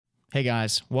Hey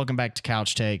guys, welcome back to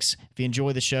Couch Takes. If you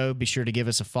enjoy the show, be sure to give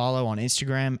us a follow on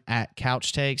Instagram at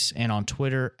Couch Takes and on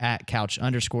Twitter at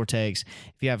Couch_Takes.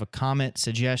 If you have a comment,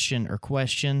 suggestion, or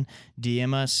question,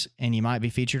 DM us and you might be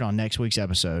featured on next week's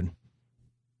episode.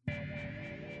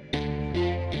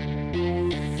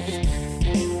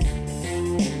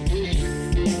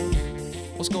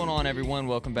 What's going on, everyone?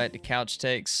 Welcome back to Couch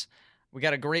Takes. We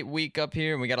got a great week up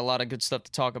here, and we got a lot of good stuff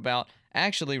to talk about.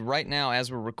 Actually, right now, as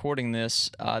we're recording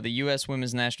this, the U.S.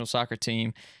 Women's National Soccer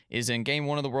Team is in Game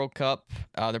 1 of the World Cup.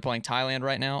 They're playing Thailand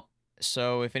right now.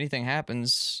 So if anything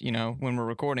happens, when we're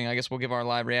recording, I guess we'll give our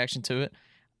live reaction to it.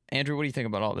 Andrew, what do you think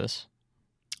about all this?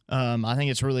 I think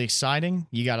it's really exciting.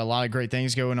 You got a lot of great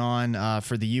things going on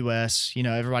for the U.S.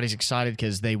 Everybody's excited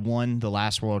because they won the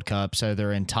last World Cup, so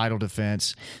they're in title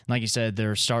defense. Like you said,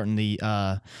 they're starting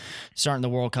the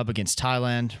World Cup against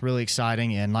Thailand. Really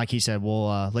exciting, and like he said,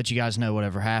 we'll let you guys know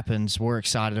whatever happens. We're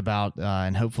excited about,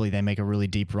 and hopefully they make a really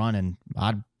deep run. And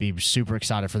I'd be super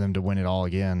excited for them to win it all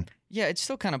again. Yeah, it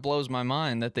still kind of blows my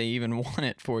mind that they even won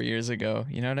it 4 years ago.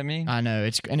 You know what I mean? I know.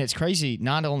 It's crazy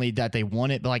not only that they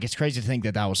won it, but it's crazy to think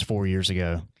that was 4 years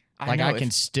ago. I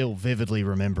can still vividly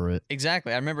remember it.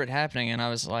 Exactly. I remember it happening, and I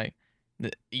was like,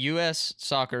 the U.S.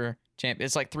 soccer champ,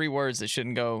 it's like three words that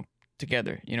shouldn't go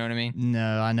together. You know what I mean?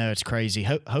 No, I know. It's crazy.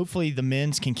 Hopefully the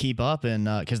men's can keep up, and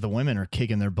because the women are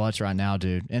kicking their butts right now,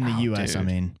 dude. In the U.S., dude.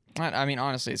 I mean.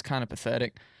 Honestly, it's kind of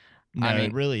pathetic. No,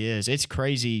 it really is. It's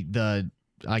crazy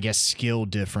skill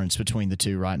difference between the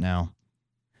two right now.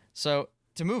 So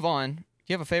to move on, do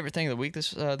you have a favorite thing of the week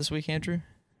this week, Andrew?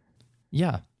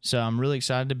 Yeah. So I'm really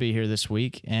excited to be here this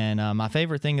week, and my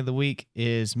favorite thing of the week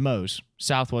is Moe's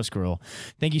Southwest Grill.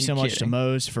 Thank you so much to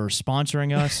Moe's for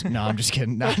sponsoring us. No, I'm just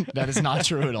kidding. That is not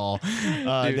true at all.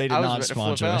 Dude, they did not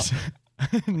sponsor us.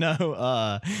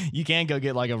 No. You can go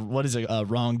get a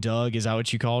Wrong Doug? Is that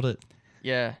what you called it?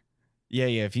 Yeah. Yeah.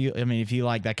 If you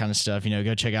like that kind of stuff,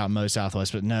 go check out Moe's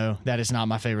Southwest. But no, that is not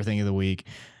my favorite thing of the week.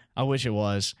 I wish it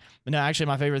was. But no, actually,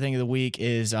 my favorite thing of the week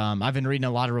is I've been reading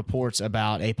a lot of reports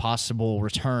about a possible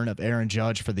return of Aaron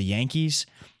Judge for the Yankees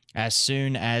as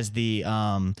soon as the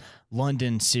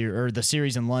London series, the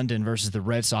series in London versus the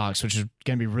Red Sox, which is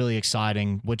going to be really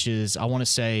exciting. Which is I want to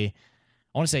say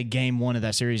Game 1 of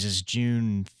that series is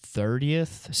June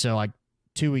 30th, so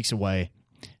 2 weeks away.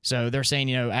 So they're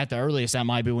saying, at the earliest, that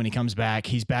might be when he comes back.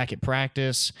 He's back at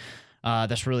practice.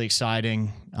 That's really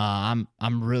exciting. I'm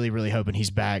really, really hoping he's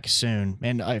back soon.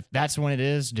 And if that's when it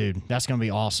is, dude, that's going to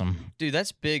be awesome. Dude,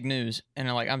 that's big news. And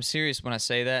I'm serious when I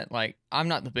say that. I'm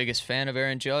not the biggest fan of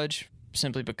Aaron Judge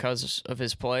simply because of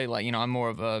his play. I'm more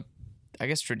of a,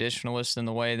 traditionalist in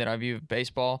the way that I view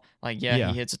baseball. He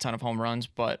hits a ton of home runs,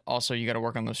 but also you got to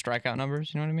work on those strikeout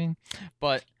numbers. You know what I mean?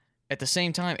 But at the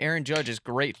same time, Aaron Judge is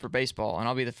great for baseball, and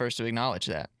I'll be the first to acknowledge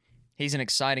that. He's an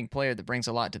exciting player that brings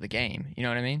a lot to the game. You know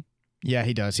what I mean? Yeah,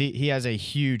 he does. He has a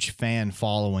huge fan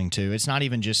following, too. It's not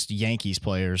even just Yankees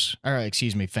fans,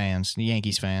 the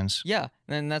Yankees fans. Yeah,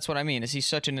 and that's what I mean, is he's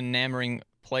such an enamoring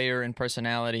player and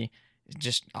personality.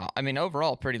 Just,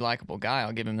 overall, pretty likable guy.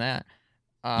 I'll give him that.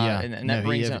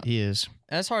 He is.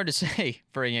 That's hard to say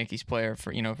for a Yankees player,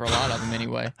 for a lot of them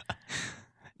anyway.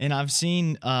 And I've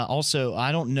seen also,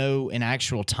 I don't know an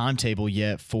actual timetable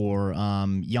yet for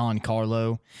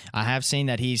Giancarlo. I have seen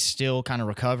that he's still kind of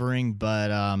recovering,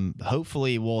 but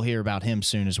hopefully we'll hear about him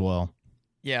soon as well.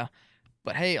 Yeah.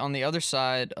 But hey, on the other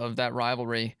side of that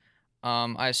rivalry,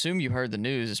 I assume you heard the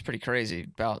news. It's pretty crazy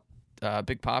about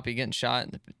Big Papi getting shot in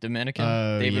the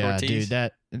Dominican. David Ortiz.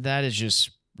 Dude, that is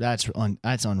just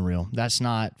that's unreal. That's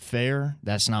not fair.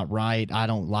 That's not right. I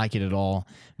don't like it at all.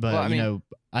 But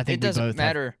I think it doesn't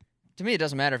matter. To me, it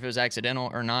doesn't matter if it was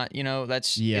accidental or not.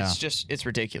 It's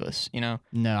ridiculous. No,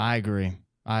 I agree.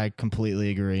 I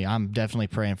completely agree. I'm definitely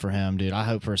praying for him, dude. I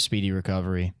hope for a speedy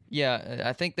recovery. Yeah,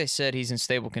 I think they said he's in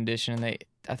stable condition.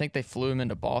 I think they flew him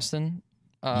into Boston.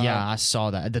 Yeah, I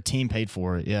saw that. The team paid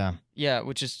for it. Yeah. Yeah,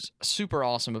 which is super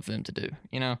awesome of them to do.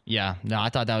 Yeah, no, I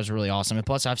thought that was really awesome. And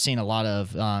plus, I've seen a lot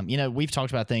of, we've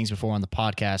talked about things before on the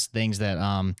podcast, things that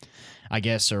I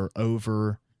guess are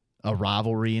over a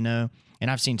rivalry, And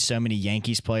I've seen so many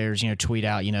Yankees players, tweet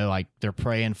out, they're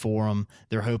praying for him,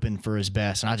 they're hoping for his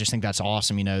best, and I just think that's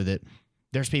awesome, that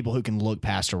there's people who can look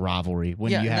past a rivalry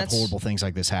when you have horrible things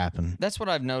like this happen. That's what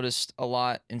I've noticed a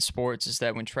lot in sports is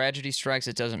that when tragedy strikes,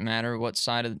 it doesn't matter what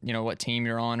side of, what team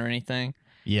you're on or anything.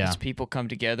 Yeah. It's people come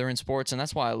together in sports, and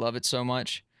that's why I love it so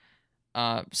much.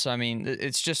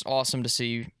 It's just awesome to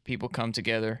see people come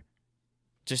together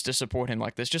just to support him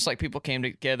like this. Just like people came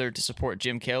together to support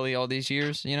Jim Kelly all these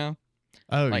years,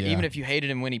 Oh, yeah. Even if you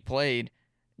hated him when he played,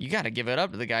 you got to give it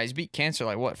up to the guy. He's beat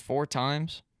cancer 4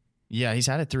 times? Yeah, he's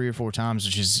had it 3 or 4 times,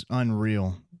 which is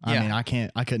unreal. I Yeah. mean,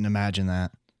 I couldn't imagine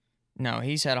that. No,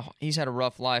 he's had a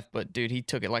rough life, but dude, he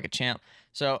took it like a champ.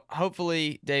 So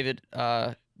hopefully David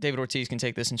Ortiz can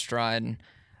take this in stride, and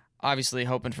obviously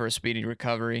hoping for a speedy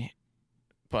recovery.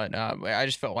 But I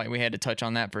just felt like we had to touch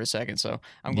on that for a second. So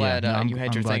I'm glad you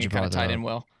had your thing and kind of tied in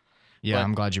well. Yeah, But-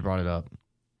 I'm glad you brought it up.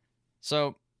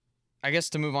 So I guess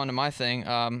to move on to my thing,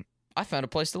 I found a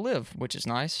place to live, which is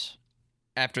nice.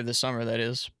 After the summer, that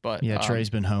is. But Yeah, Trey's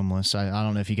been homeless. I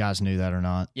don't know if you guys knew that or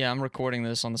not. yeah, I'm recording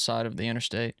this on the side of the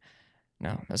interstate.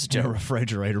 No, that's a In a joke.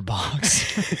 refrigerator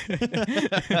box.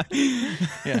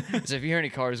 Yeah. So if you hear any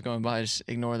cars going by, just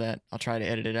ignore that. I'll try to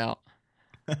edit it out.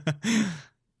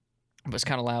 But it's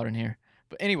kind of loud in here.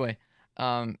 But anyway,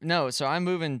 no. So I'm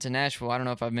moving to Nashville. I don't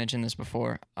know if I've mentioned this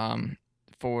before.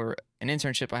 For an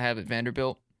internship I have at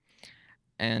Vanderbilt,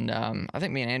 and I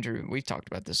think me and Andrew we've talked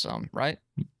about this right?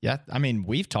 Yeah, I mean,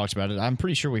 we've talked about it. I'm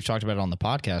pretty sure we've talked about it on the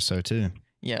podcast, though, too.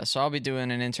 Yeah. So I'll be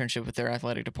doing an internship with their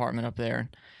athletic department up there,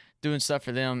 doing stuff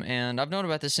for them. And I've known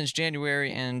about this since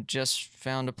January, and just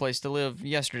found a place to live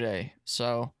yesterday.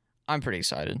 So I'm pretty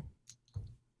excited.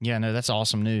 Yeah, no, that's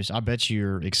awesome news. I bet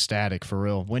you're ecstatic for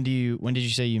real. When did you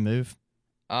say you move?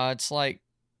 It's like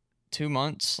 2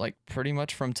 months, like pretty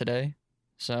much from today.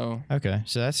 So Okay,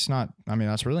 so that's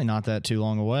really not that too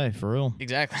long away for real.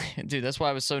 exactly, dude. That's why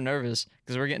I was so nervous,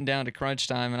 because we're getting down to crunch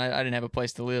time, and I didn't have a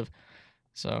place to live.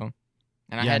 So,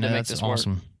 and I had to make that's this work.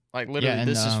 awesome. Like literally, Yeah,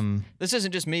 and this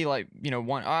isn't just me. Like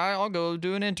I'll go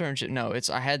do an internship. No,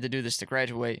 I had to do this to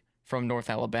graduate from North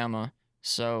Alabama.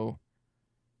 So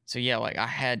yeah, like I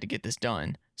had to get this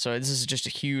done. So this is just a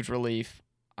huge relief.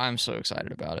 I'm so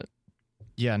excited about it.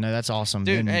 yeah, no, that's awesome,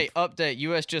 Dude, And- hey, update.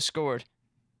 U.S. just scored.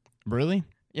 Really?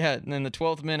 Yeah, and in the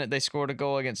 12th minute, they scored a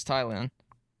goal against Thailand.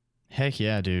 Heck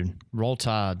yeah, dude. Roll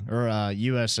Tide or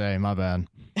USA. My bad.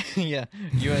 Yeah,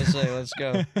 USA, let's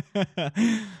go.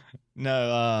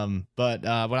 No, but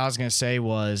what I was gonna say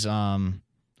was, well,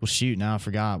 shoot, now I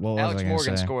forgot. What was Alex I gonna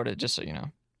Morgan say? scored it, just so you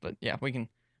know. But yeah, we can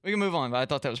move on. But I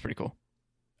thought that was pretty cool.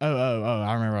 Oh,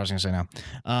 I remember what I was gonna say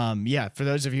now. Yeah, for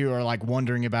those of you who are like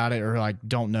wondering about it or like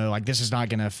don't know, like this is not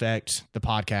gonna affect the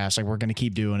podcast. Like we're gonna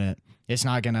keep doing it. It's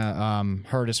not gonna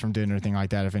hurt us from doing anything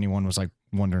like that. If anyone was like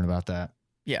wondering about that.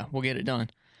 Yeah, we'll get it done.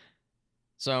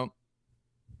 So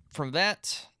from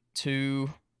that to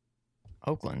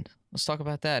Oakland, let's talk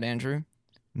about that, Andrew.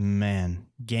 Man,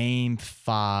 Game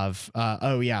 5.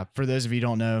 Oh yeah, for those of you who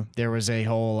don't know, there was a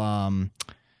whole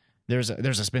there's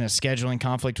been a scheduling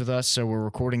conflict with us, so we're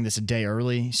recording this a day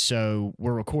early. So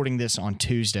we're recording this on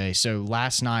Tuesday. So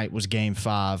last night was Game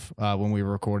 5 when we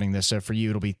were recording this. So for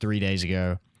you, it'll be 3 days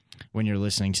ago when you're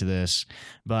listening to this.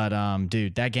 But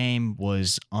dude, that game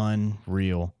was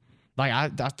unreal. Like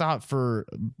I thought for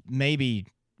maybe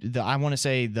I want to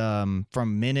say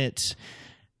from minute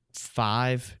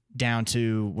 5 down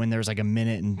to when there's like a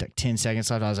minute and 10 seconds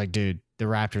left, I was like, dude, the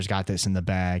Raptors got this in the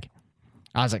bag.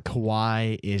 I was like,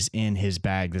 Kawhi is in his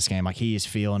bag this game. Like he is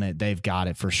feeling it. They've got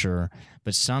it for sure.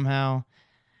 But somehow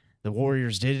the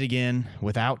Warriors did it again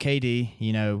without KD.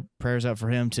 You know, prayers up for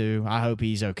him too. I hope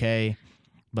he's okay.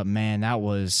 But man, that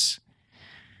was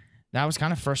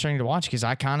kind of frustrating to watch because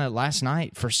I kind of last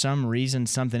night, for some reason,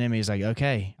 something in me is like,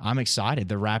 okay, I'm excited.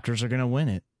 The Raptors are going to win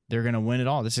it. They're going to win it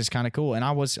all. This is kind of cool. And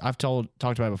I've talked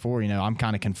about it before, you know, I'm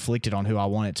kind of conflicted on who I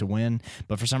want it to win.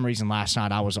 But for some reason last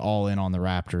night, I was all in on the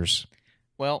Raptors.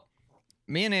 Well,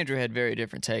 me and Andrew had very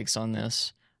different takes on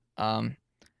this. And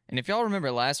if y'all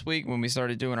remember last week when we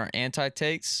started doing our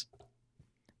anti-takes,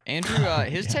 Andrew,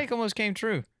 his take almost came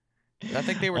true. I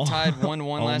think they were tied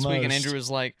 1-1 last week, and Almost. Andrew was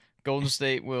like, Golden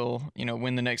State will,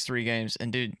 win the next 3 games.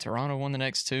 And dude, Toronto won the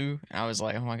next 2. And I was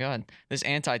like, oh my God, this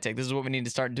anti-take, this is what we need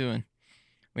to start doing.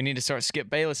 We need to start Skip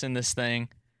Bayless in this thing,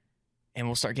 and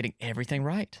we'll start getting everything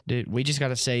right. Dude, we just got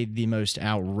to say the most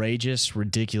outrageous,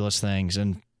 ridiculous things,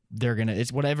 and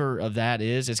it's whatever of that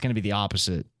is, it's going to be the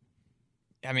opposite.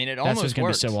 I mean, it That's what's almost going to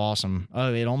worked. be so awesome.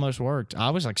 Oh, it almost worked. I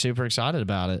was like super excited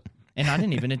about it. And I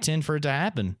didn't even intend for it to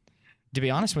happen. To be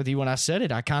honest with you, when I said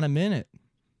it, I kind of meant it.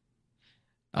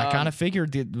 I kind of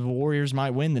figured that the Warriors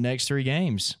might win the next 3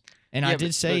 games. And I Yeah,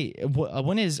 did say,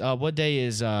 what day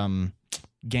is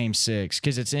Game 6?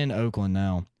 Because it's in Oakland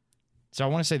now. So I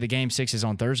want to say the Game 6 is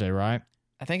on Thursday, right?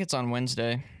 I think it's on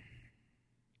Wednesday.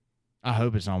 I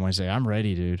hope it's on Wednesday. I'm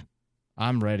ready, dude.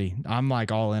 I'm ready. I'm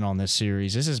like all in on this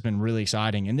series. This has been really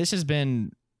exciting. And this has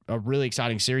been a really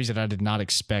exciting series that I did not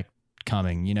expect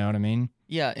coming. You know what I mean?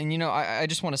 Yeah, and I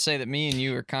just want to say that me and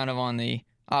you are kind of on the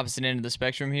opposite end of the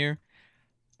spectrum here.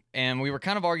 And we were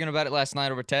kind of arguing about it last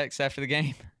night over text after the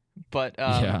game. But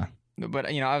Yeah. But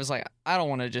I was like, I don't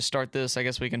want to just start this. I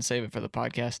guess we can save it for the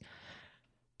podcast.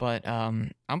 But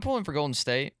I'm pulling for Golden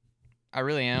State. I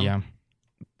really am. Yeah.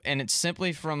 And it's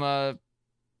simply from a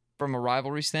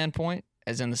rivalry standpoint,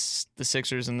 as in the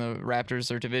Sixers and the Raptors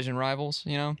are division rivals,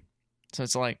 you know? So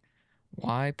it's like,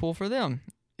 why pull for them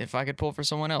if I could pull for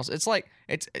someone else? It's like,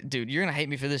 dude, you're going to hate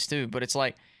me for this too, but it's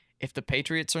like, if the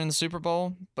Patriots are in the Super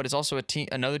Bowl, but it's also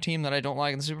another team that I don't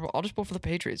like in the Super Bowl, I'll just pull for the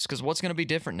Patriots because what's going to be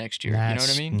different next year? You know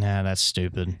what I mean? Nah, that's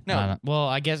stupid. No. Well,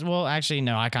 I guess. Well, actually,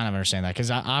 no. I kind of understand that because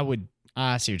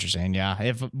I see what you're saying. Yeah,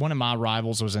 if one of my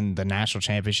rivals was in the national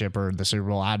championship or the Super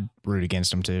Bowl, I'd root against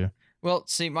them too. Well,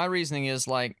 see, my reasoning is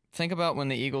like, think about when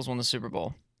the Eagles won the Super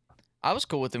Bowl. I was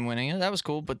cool with them winning it. That was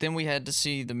cool. But then we had to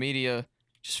see the media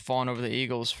just fawn over the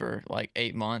Eagles for like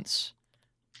 8 months.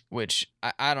 Which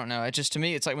I don't know. It just, to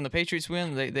me, it's like when the Patriots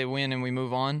win, they win and we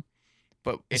move on.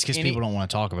 But it's because people don't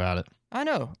want to talk about it. I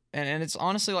know, and it's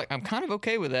honestly like I'm kind of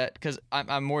okay with that because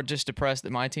I'm more just depressed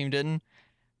that my team didn't.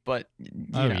 But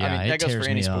I mean that goes for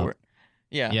any sport.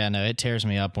 Yeah, yeah, no, it tears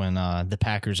me up when the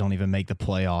Packers don't even make the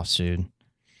playoffs, dude.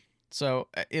 So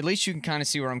at least you can kind of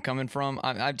see where I'm coming from.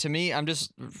 To me, I'm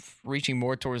just reaching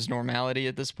more towards normality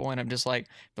at this point. I'm just like,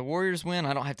 the Warriors win,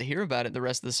 I don't have to hear about it the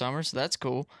rest of the summer, so that's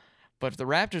cool. But if the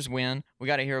Raptors win, we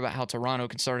got to hear about how Toronto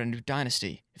can start a new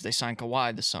dynasty if they sign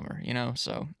Kawhi this summer, you know?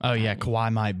 So. Oh yeah,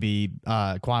 Kawhi might be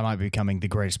becoming the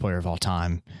greatest player of all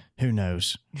time. Who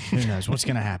knows? Who knows what's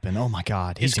going to happen? Oh my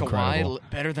God, he's incredible. Is Kawhi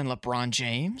better than LeBron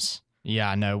James?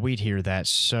 Yeah, no, we'd hear that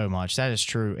so much. That is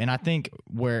true. And I think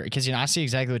because I see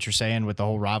exactly what you're saying with the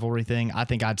whole rivalry thing. I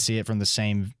think I'd see it from the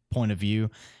same point of view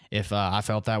if I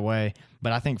felt that way.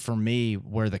 But I think for me,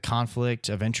 where the conflict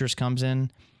of interest comes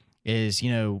in is,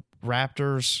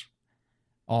 Raptors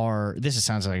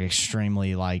sounds like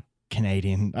extremely like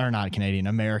Canadian or not Canadian,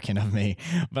 American of me,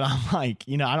 but I'm like,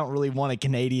 I don't really want a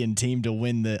Canadian team to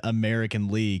win the American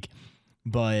League.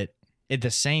 But at the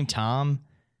same time,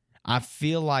 I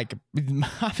feel like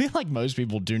most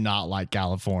people do not like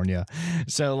California.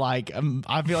 So like,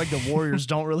 I feel like the Warriors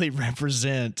don't really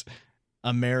represent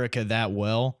America that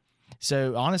well.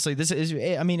 So honestly,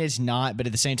 it's not, but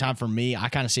at the same time for me, I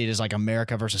kind of see it as like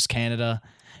America versus Canada.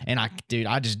 And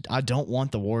I don't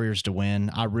want the Warriors to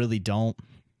win. I really don't.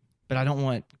 But I don't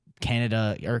want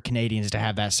Canada or Canadians to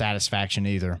have that satisfaction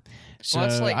either. So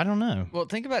I don't know. Well,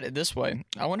 think about it this way.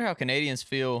 I wonder how Canadians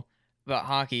feel about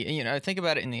hockey. Think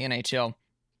about it in the NHL.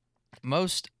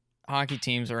 Most hockey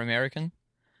teams are American,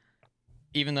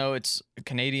 even though it's a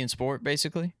Canadian sport,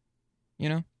 basically.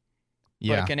 Yeah.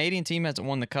 But a Canadian team hasn't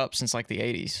won the cup since like the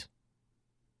 80s.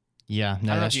 Yeah, no, I don't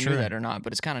know that's if you true. knew that or not,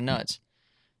 but it's kind of nuts.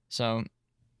 So,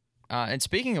 and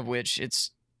speaking of which,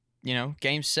 it's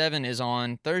Game 7 is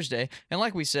on Thursday, and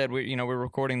like we said, we're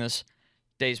recording this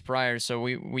days prior, so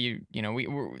we're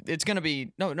it's gonna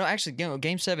be actually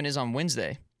Game 7 is on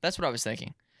Wednesday. That's what I was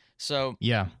thinking. So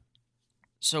yeah.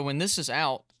 So when this is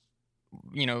out,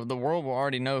 the world will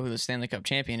already know who the Stanley Cup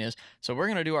champion is. So we're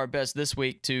gonna do our best this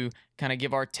week to kind of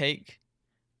give our take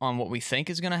on what we think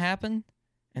is gonna happen,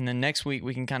 and then next week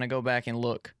we can kind of go back and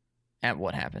look at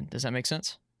what happened. Does that make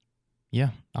sense?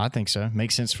 Yeah, I think so.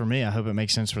 Makes sense for me. I hope it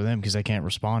makes sense for them because they can't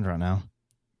respond right now.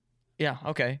 Yeah,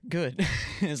 okay, good.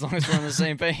 As long as we're on the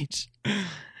same page.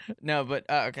 No, but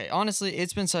okay, honestly,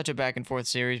 it's been such a back and forth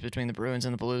series between the Bruins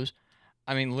and the Blues.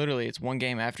 I mean, literally, it's one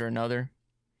game after another.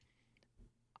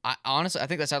 I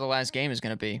think that's how the last game is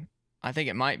going to be. I think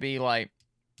it might be like,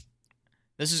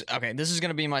 this is going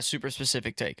to be my super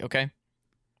specific take, okay?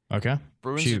 Okay.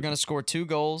 Bruins are going to score 2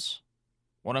 goals.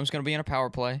 One of them's going to be in a power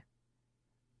play.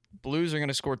 Blues are going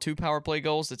to score 2 power play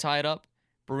goals to tie it up.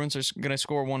 Bruins are going to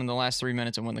score 1 in the last 3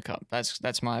 minutes and win the cup.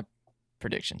 That's my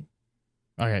prediction.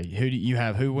 Okay, who do you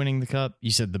have? Who winning the cup?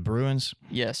 You said the Bruins?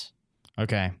 Yes.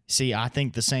 Okay. See, I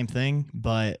think the same thing,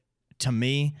 but to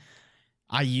me,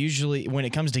 I usually, when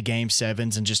it comes to Game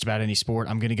 7s in just about any sport,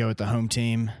 I'm going to go with the home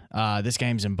team. This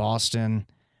game's in Boston.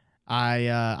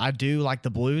 I do like the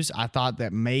Blues. I thought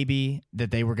that maybe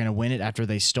that they were going to win it after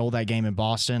they stole that game in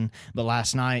Boston. But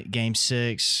last night, Game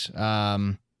 6,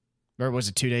 or was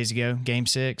it 2 days ago? Game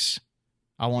 6,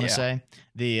 I want to say.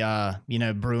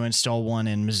 The, Bruins stole one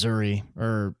in Missouri.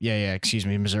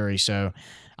 Missouri. So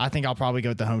I think I'll probably go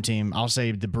with the home team. I'll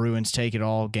say the Bruins take it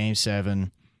all, Game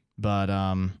 7. But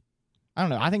I don't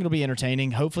know. I think it'll be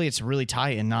entertaining. Hopefully it's really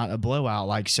tight and not a blowout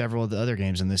like several of the other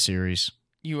games in this series.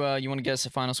 You want to guess the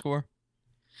final score?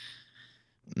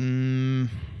 I'm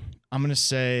going to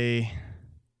say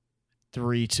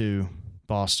 3-2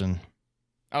 Boston.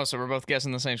 Oh, so we're both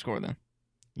guessing the same score then?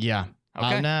 Yeah.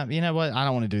 Okay. Nah, you know what? I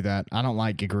don't want to do that. I don't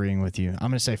like agreeing with you. I'm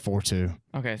going to say 4-2.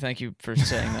 Okay, thank you for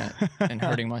saying that and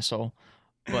hurting my soul.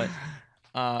 But,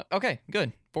 okay,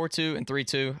 good. 4-2 and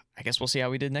 3-2. I guess we'll see how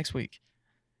we did next week.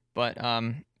 But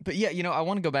yeah, I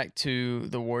want to go back to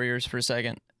the Warriors for a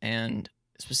second, and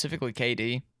specifically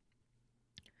KD,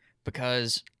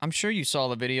 because I'm sure you saw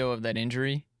the video of that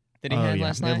injury that he had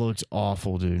last night. It looked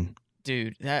awful, dude.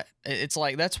 Dude,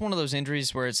 that's one of those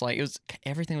injuries where it's like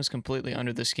everything was completely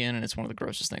under the skin, and it's one of the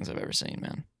grossest things I've ever seen,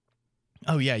 man.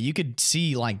 Oh yeah, you could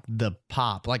see like the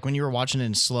pop, like when you were watching it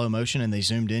in slow motion and they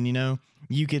zoomed in,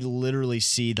 you could literally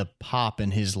see the pop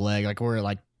in his leg, like where it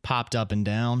like popped up and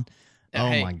down.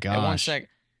 Hey, my gosh! 1 sec,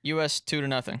 U.S.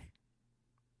 2-0.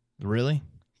 Really?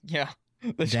 Yeah.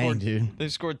 Dude. They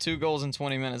scored 2 goals in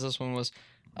 20 minutes. This one was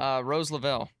Rose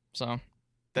Lavelle. So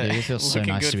dude, it feels so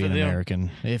nice to be an American.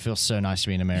 It feels so nice to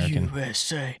be an American.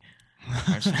 USA.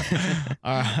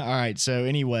 All right. So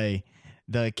anyway,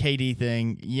 the KD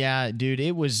thing, yeah, dude,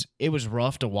 it was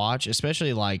rough to watch,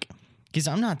 especially like because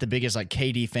I'm not the biggest like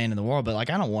KD fan in the world, but like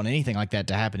I don't want anything like that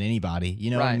to happen to anybody.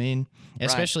 You know what I mean?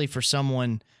 Especially for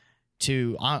someone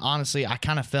to honestly, I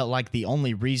kind of felt like the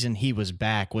only reason he was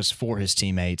back was for his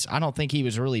teammates. I don't think he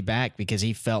was really back because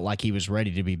he felt like he was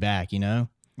ready to be back,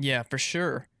 Yeah, for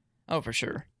sure. Oh, for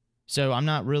sure. So I'm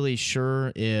not really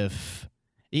sure if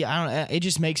it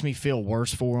just makes me feel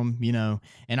worse for him,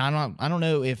 And I don't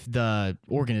know if the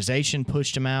organization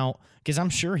pushed him out because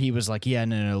I'm sure he was like, yeah,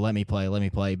 no, let me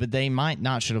play, but they might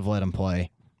not should have let him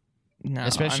play. No,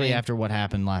 especially after what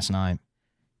happened last night.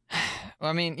 Well,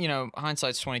 I mean,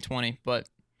 hindsight's 20/20, but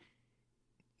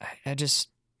it's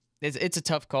a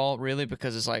tough call, really,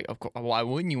 because it's like, of course, why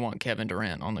wouldn't you want Kevin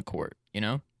Durant on the court?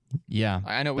 Yeah,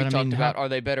 I know we talked about are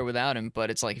they better without him, but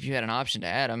it's like if you had an option to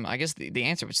add him, I guess the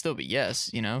answer would still be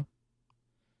yes.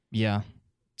 Yeah.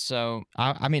 So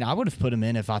I mean, I would have put him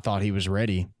in if I thought he was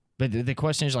ready. But the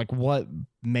question is like, what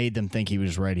made them think he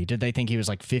was ready? Did they think he was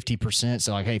like 50%?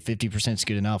 So like, hey, 50% is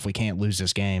good enough. We can't lose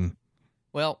this game.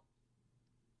 Well,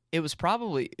 it was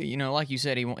probably, like you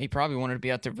said, he probably wanted to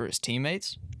be out there for his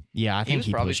teammates. Yeah, I think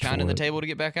he was probably pounding the table to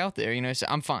get back out there. So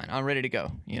I'm fine. I'm ready to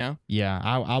go. Yeah,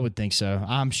 I would think so.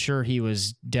 I'm sure he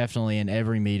was definitely in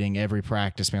every meeting, every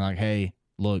practice, being like, "Hey,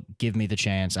 look, give me the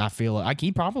chance." I feel like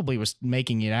he probably was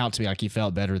making it out to be like he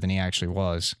felt better than he actually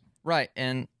was. Right,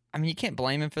 and I mean you can't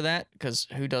blame him for that because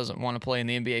who doesn't want to play in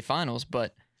the NBA Finals?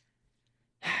 But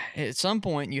at some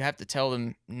point you have to tell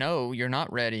them, "No, you're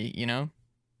not ready."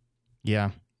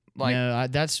 Yeah. Like, no,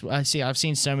 I've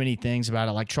seen so many things about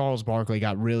it. Like Charles Barkley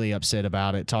got really upset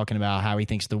about it, talking about how he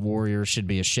thinks the Warriors should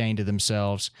be ashamed of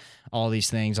themselves. All these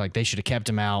things, like they should have kept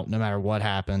him out no matter what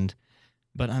happened.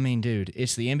 But I mean, dude,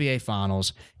 it's the NBA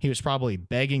Finals. He was probably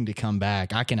begging to come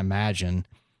back. I can imagine.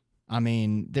 I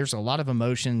mean, there's a lot of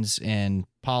emotions and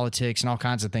politics and all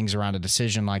kinds of things around a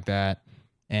decision like that.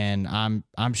 And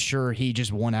I'm sure he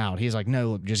just won out. He's like, no,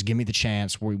 look, just give me the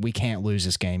chance. We can't lose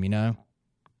this game,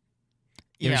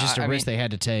 It was just a risk they had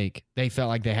to take. They felt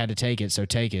like they had to take it, so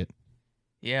take it.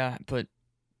 Yeah, but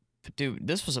dude,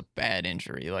 this was a bad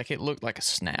injury. Like, it looked like a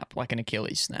snap, like an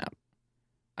Achilles snap.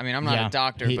 I mean, I'm not a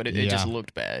doctor, but it just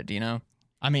looked bad,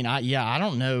 I mean, I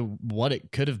don't know what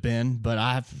it could have been, but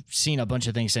I've seen a bunch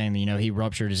of things saying that, he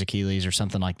ruptured his Achilles or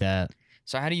something like that.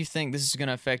 So how do you think this is going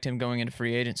to affect him going into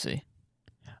free agency?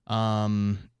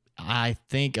 I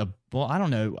think, I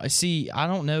don't know. I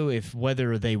don't know if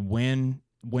whether they win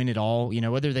it all,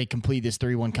 whether they complete this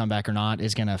 3-1 comeback or not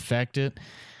is going to affect it.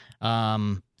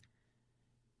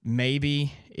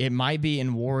 Maybe it might be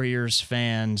in Warriors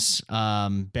fans'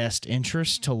 best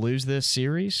interest to lose this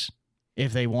series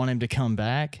if they want him to come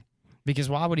back. Because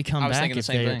why would he come back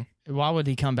why would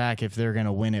he come back if they're going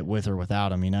to win it with or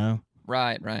without him,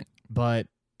 Right. But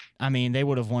I mean, they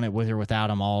would have won it with or without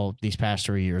him all these past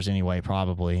 3 years anyway,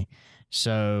 probably.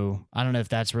 So I don't know if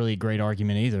that's really a great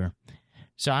argument either.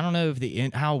 So I don't know if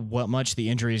what much the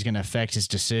injury is going to affect his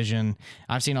decision.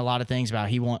 I've seen a lot of things about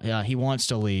he wants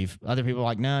to leave. Other people are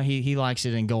like, no, he likes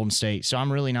it in Golden State. So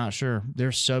I'm really not sure.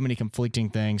 There's so many conflicting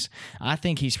things. I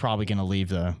think he's probably going to leave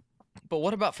though. But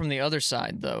what about from the other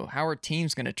side though? How are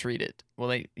teams going to treat it? Will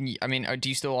they? I mean, do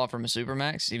you still offer him a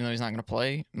supermax even though he's not going to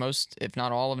play most, if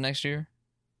not all, of next year?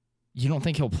 You don't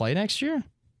think he'll play next year?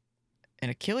 An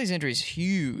Achilles injury is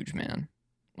huge, man.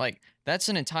 Like, that's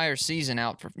an entire season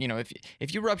out for,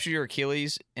 if you rupture your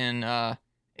Achilles in the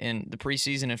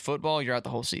preseason in football, you're out the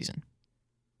whole season.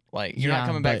 Like, you're not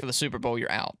coming back for the Super Bowl,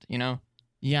 you're out,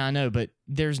 Yeah, I know, but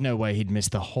there's no way he'd miss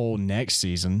the whole next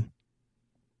season.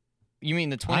 You mean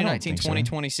the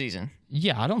 2019-2020 season?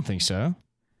 Yeah, I don't think so.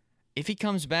 If he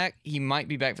comes back, he might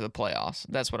be back for the playoffs.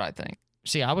 That's what I think.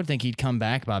 See, I would think he'd come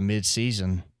back by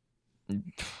mid-season.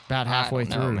 About halfway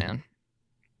through. I don't know, man.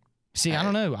 See, I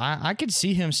don't know. I could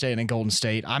see him staying in Golden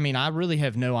State. I mean, I really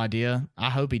have no idea. I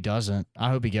hope he doesn't. I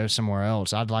hope he goes somewhere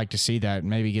else. I'd like to see that.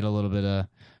 Maybe get a little bit of,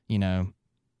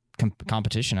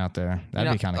 competition out there.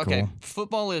 That'd be kind of okay, cool.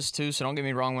 Football is too, so don't get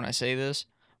me wrong when I say this,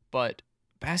 but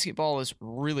basketball is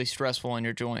really stressful on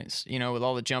your joints, with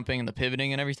all the jumping and the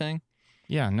pivoting and everything.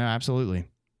 Yeah, no, absolutely.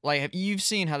 Like, you've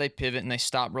seen how they pivot and they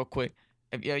stop real quick.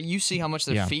 You see how much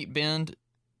their feet bend,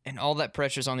 and all that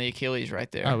pressure's on the Achilles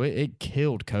right there. Oh, it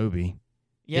killed Kobe.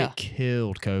 Yeah. It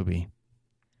killed Kobe.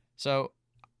 So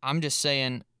I'm just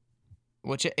saying,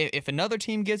 if another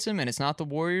team gets him and it's not the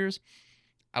Warriors,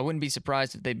 I wouldn't be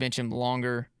surprised if they bench him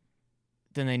longer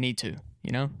than they need to,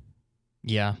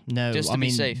 Yeah, no, Just to be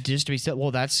safe. Just to be safe.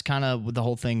 Well, that's kind of the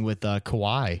whole thing with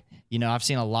Kawhi. I've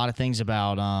seen a lot of things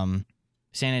about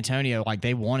San Antonio, like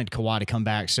they wanted Kawhi to come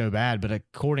back so bad, but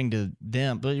according to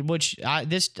them,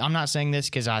 I'm not saying this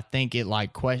because I think it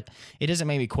it doesn't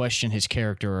make me question his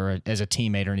character or as a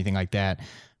teammate or anything like that.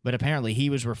 But apparently he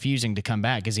was refusing to come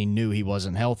back because he knew he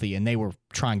wasn't healthy, and they were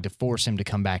trying to force him to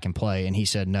come back and play, and he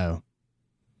said no.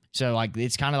 So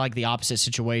it's kind of like the opposite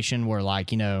situation where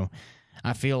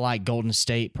I feel like Golden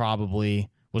State probably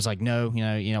was like, no,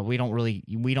 we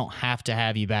don't have to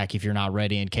have you back if you're not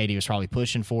ready. And KD was probably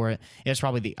pushing for it. It's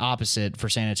probably the opposite for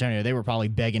San Antonio. They were probably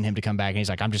begging him to come back, and he's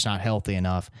like, I'm just not healthy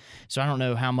enough. So I don't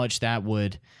know how much that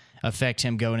would affect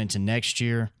him going into next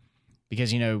year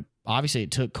because, obviously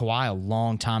it took Kawhi a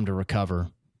long time to recover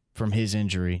from his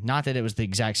injury. Not that it was the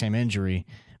exact same injury,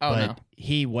 but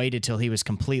he waited till he was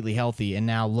completely healthy, and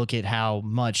now look at how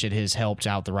much it has helped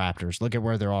out the Raptors. Look at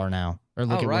where they are now. Or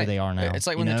look at where they are now. It's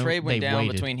like when the trade went down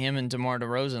between him and DeMar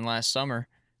DeRozan last summer.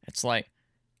 It's like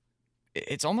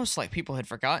it's almost like people had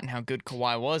forgotten how good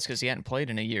Kawhi was because he hadn't played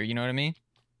in a year. You know what I mean?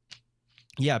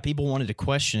 Yeah, people wanted to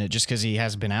question it just because he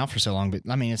hasn't been out for so long. But,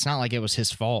 it's not like it was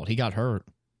his fault. He got hurt.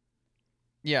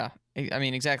 Yeah,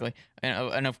 exactly.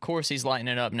 And of course, he's lighting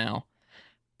it up now.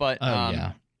 But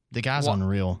yeah. The guy's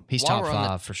unreal. He's top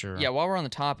 5 for sure. Yeah, while we're on the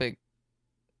topic,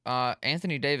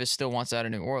 Anthony Davis still wants out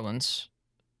of New Orleans.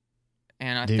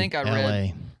 And I think I read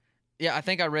LA. Yeah, I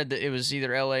think I read that it was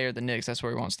either LA or the Knicks. That's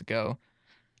where he wants to go.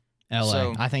 LA.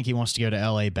 So, I think he wants to go to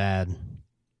LA bad.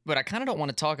 But I kind of don't want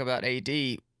to talk about AD.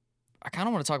 I kind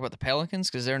of want to talk about the Pelicans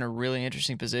because they're in a really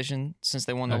interesting position since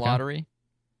they won the lottery.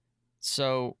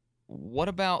 So, what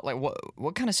about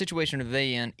what kind of situation are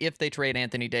they in if they trade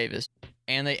Anthony Davis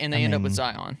and they end up with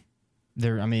Zion?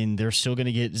 They're still going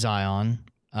to get Zion,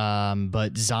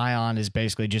 but Zion is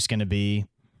basically just going to be,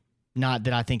 not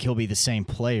that I think he'll be the same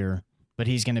player, but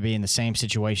he's going to be in the same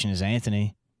situation as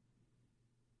Anthony.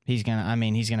 He's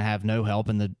gonna have no help,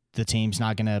 and the team's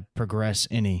not going to progress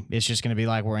any. It's just going to be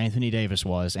like where Anthony Davis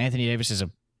was. Anthony Davis is a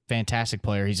fantastic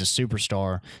player. He's a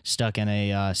superstar stuck in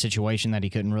a situation that he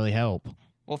couldn't really help.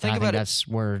 Well, think about it. That's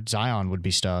where Zion would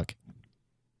be stuck.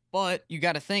 But you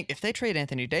got to think, if they trade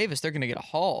Anthony Davis, they're going to get a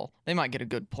haul. They might get a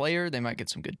good player. They might get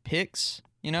some good picks,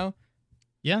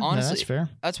 Yeah, honestly, that's fair.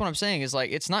 That's what I'm saying is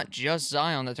it's not just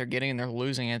Zion that they're getting and they're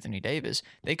losing Anthony Davis.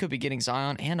 They could be getting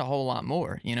Zion and a whole lot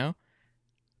more,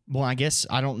 Well, I guess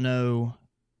I don't know.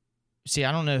 See,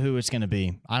 I don't know who it's going to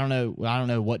be. I don't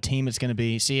know what team it's going to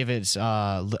be. See, if it's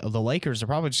the Lakers, they're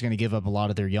probably just going to give up a lot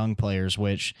of their young players,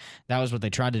 which that was what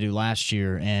they tried to do last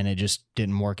year, and it just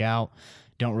didn't work out.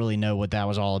 Don't really know what that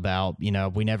was all about.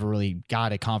 We never really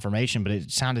got a confirmation, but it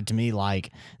sounded to me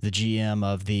like the GM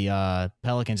of the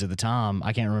Pelicans at the time,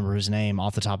 I can't remember his name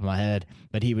off the top of my head,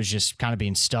 but he was just kind of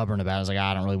being stubborn about it. I was like,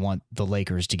 I don't really want the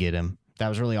Lakers to get him. That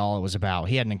was really all it was about.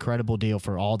 He had an incredible deal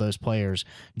for all those players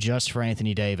just for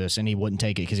Anthony Davis, and he wouldn't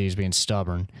take it because he was being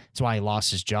stubborn. That's why he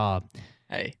lost his job.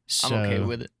 Hey, I'm okay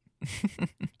with it.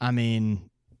 I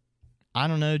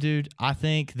don't know, dude. I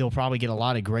think they'll probably get a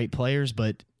lot of great players,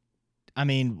 but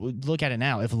look at it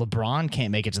now. If LeBron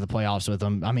can't make it to the playoffs with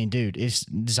them, dude,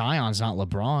 Zion's not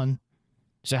LeBron.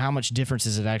 So how much difference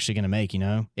is it actually going to make?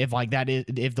 If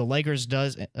the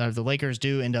Lakers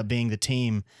do end up being the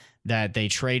team that they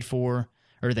trade for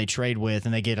or they trade with,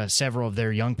 and they get several of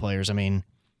their young players,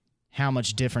 how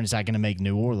much difference is that going to make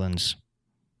New Orleans?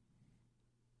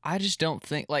 I just don't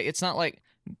think it's not like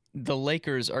the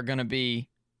Lakers are going to be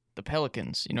the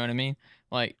Pelicans. You know what I mean?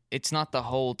 It's not the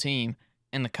whole team.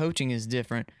 And the coaching is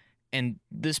different. And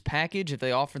this package, if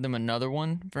they offer them another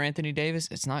one for Anthony Davis,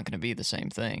 it's not going to be the same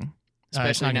thing.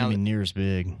 It's not going to be near as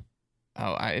big.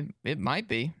 Oh, it might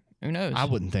be. Who knows? I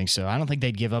wouldn't think so. I don't think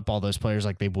they'd give up all those players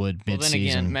like they would mid-season. Well,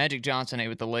 then again, Magic Johnson ain't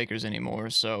with the Lakers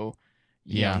anymore, so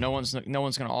no one's going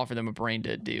to offer them a brain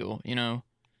dead deal.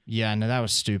 Yeah, no, that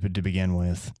was stupid to begin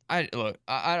with. I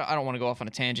don't want to go off on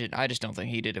a tangent. I just don't think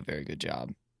he did a very good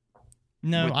job.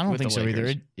 No, I don't think so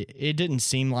either. It didn't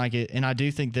seem like it, and I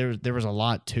do think there was a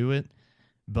lot to it,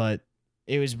 but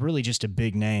it was really just a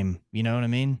big name. You know what I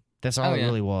mean? That's all it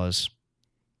really was.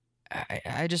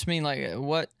 I just mean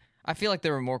what I feel like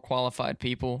there were more qualified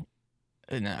people.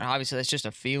 And obviously, that's just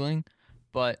a feeling.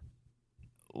 But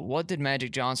what did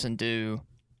Magic Johnson do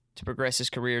to progress his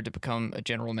career to become a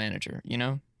general manager? You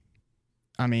know?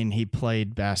 I mean, he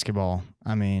played basketball.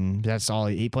 I mean, that's all.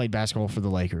 He played basketball for the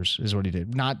Lakers is what he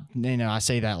did. Not, I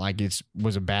say that like it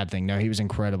was a bad thing. No, he was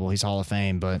incredible. He's Hall of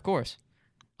Fame, but Of course.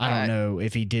 I don't know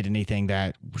if he did anything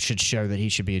that should show that he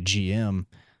should be a GM.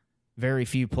 Very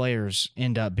few players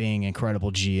end up being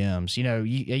incredible GMs.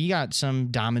 You got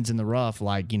some diamonds in the rough,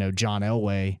 like, John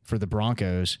Elway for the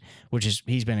Broncos,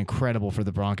 he's been incredible for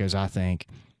the Broncos, I think.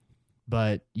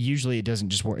 But usually it doesn't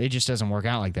just work. It just doesn't work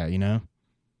out like that,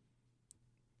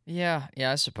 Yeah,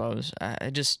 I suppose.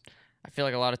 I feel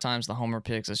like a lot of times the homer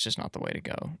picks is just not the way to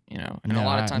go, And a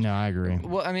lot of times, I agree.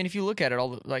 Well, I mean, if you look at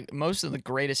it, most of the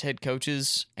greatest head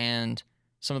coaches and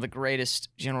some of the greatest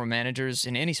general managers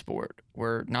in any sport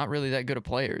were not really that good of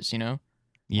players, Yeah.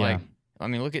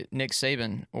 Look at Nick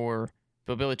Saban or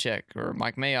Bill Belichick or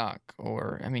Mike Mayock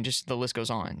or just the list goes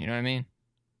on. You know what I mean?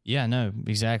 Yeah, no,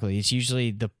 exactly. It's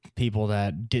usually the people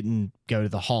that didn't go to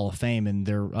the Hall of Fame in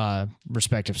their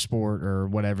respective sport or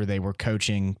whatever they were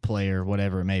coaching, player,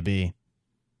 whatever it may be.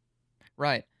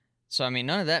 Right. So,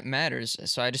 none of that matters.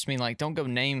 So I just mean, don't go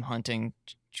name hunting.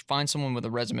 Find someone with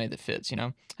a resume that fits,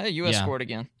 Hey, U.S. scored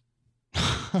again.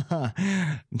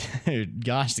 Dude,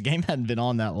 gosh, the game hadn't been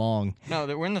on that long. No,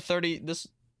 we're in the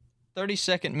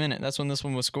 32nd minute. That's when this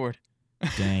one was scored.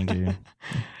 Dang, dude.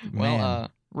 Well,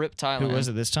 Rip Thailand. Who was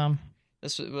it this time?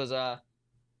 This was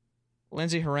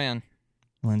Lindsey Horan.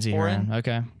 Lindsey Horan.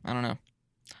 Okay. I don't know.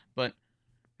 But,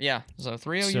 yeah, so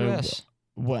 3-0 U.S.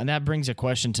 Well, and that brings a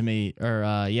question to me,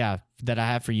 that I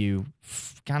have for you,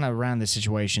 kind of around this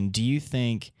situation. Do you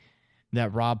think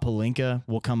that Rob Pelinka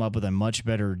will come up with a much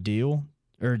better deal,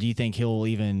 or do you think he'll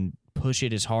even push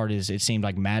it as hard as it seemed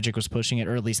like Magic was pushing it,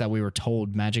 or at least that we were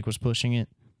told Magic was pushing it?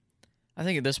 I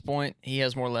think at this point he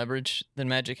has more leverage than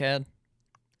Magic had.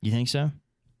 You think so?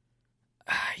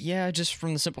 Yeah, just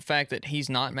from the simple fact that he's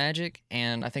not Magic,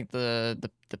 and I think the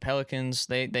Pelicans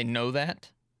they know that.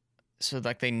 So,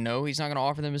 they know he's not going to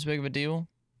offer them as big of a deal.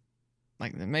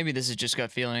 Maybe this is just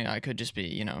gut feeling. I could just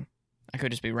be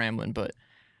rambling. But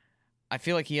I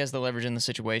feel like he has the leverage in the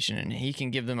situation, and he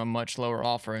can give them a much lower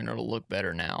offer, and it'll look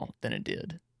better now than it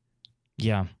did.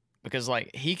 Yeah. Because,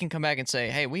 he can come back and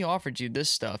say, hey, we offered you this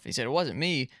stuff. He said, it wasn't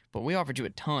me, but we offered you a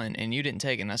ton, and you didn't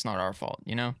take it, and that's not our fault,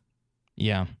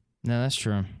 Yeah. No, that's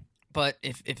true. But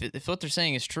if what they're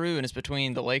saying is true, and it's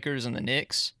between the Lakers and the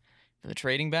Knicks for the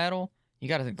trading battle, you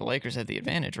got to think the Lakers have the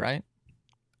advantage, right?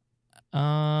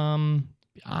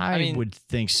 I would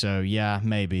think so. Yeah,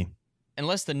 maybe.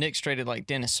 Unless the Knicks traded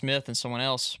Dennis Smith and someone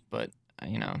else, but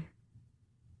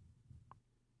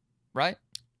right?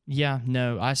 Yeah,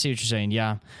 no, I see what you're saying.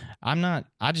 Yeah, I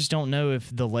just don't know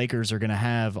if the Lakers are going to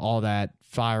have all that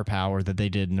firepower that they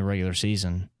did in the regular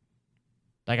season.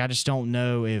 I just don't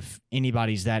know if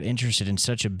anybody's that interested in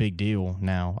such a big deal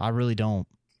now. I really don't.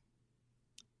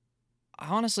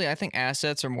 Honestly, I think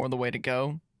assets are more the way to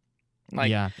go.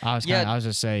 I was going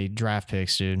to say draft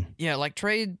picks, dude. Yeah,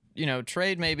 trade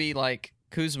maybe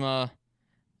Kuzma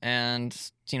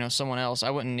and, someone else.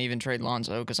 I wouldn't even trade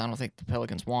Lonzo because I don't think the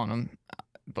Pelicans want him.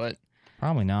 But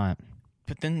probably not.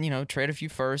 But then, trade a few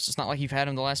first. It's not like you've had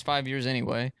him the last 5 years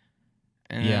anyway.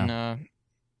 And then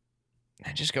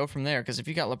just go from there. Because if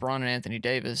you got LeBron and Anthony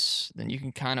Davis, then you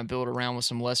can kind of build around with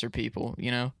some lesser people,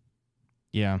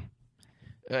 Yeah.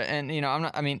 And I'm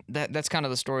not. That's kind of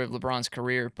the story of LeBron's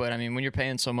career. But when you're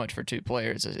paying so much for two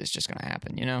players, it's just gonna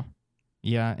happen,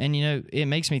 Yeah, and it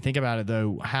makes me think about it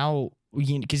though. How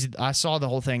because I saw the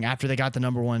whole thing after they got the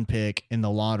number 1 pick in the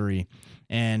lottery,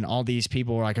 and all these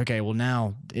people were like, okay, well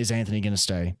now is Anthony gonna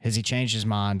stay? Has he changed his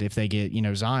mind if they get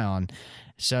Zion?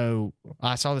 So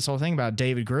I saw this whole thing about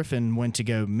David Griffin went to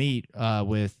go meet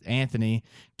with Anthony,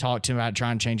 talk to him about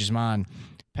trying to change his mind.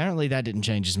 Apparently that didn't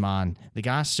change his mind. The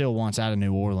guy still wants out of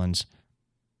New Orleans.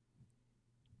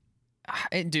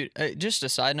 Dude, just a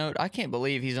side note, I can't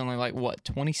believe he's only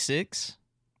 26?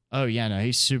 Oh, yeah, no,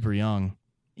 he's super young.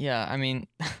 Yeah,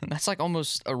 that's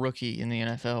almost a rookie in the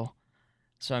NFL.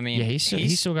 So, yeah,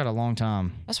 he's still got a long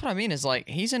time. That's what I mean is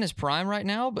he's in his prime right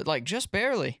now, but just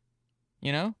barely,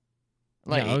 he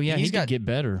could get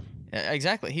better.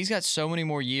 Exactly. He's got so many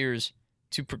more years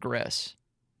to progress.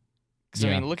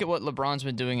 Because, look at what LeBron's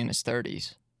been doing in his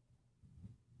 30s.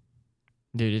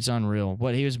 Dude, it's unreal.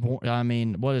 He was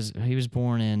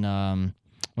born in,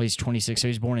 he's 26, so he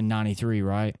was born in 93,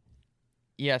 right?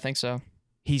 Yeah, I think so.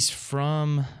 He's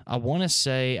from, I want to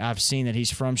say I've seen that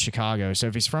he's from Chicago. So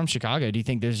if he's from Chicago, do you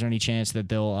think there's any chance that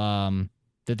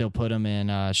they'll put him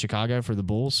in Chicago for the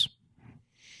Bulls?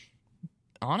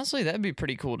 honestly, that'd be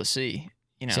pretty cool to see.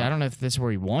 You know, See, I don't know if that's where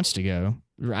he wants to go.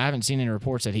 I haven't seen any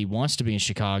reports that he wants to be in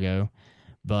Chicago,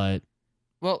 but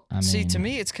well, I see, to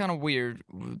mean- me, it's kind of weird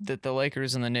that the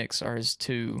Lakers and the Knicks are his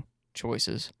two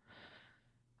choices.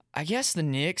 I guess the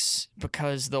Knicks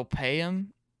because they'll pay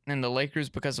him, and the Lakers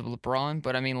because of LeBron.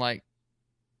 But I mean, like,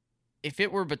 if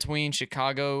it were between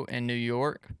Chicago and New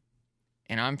York,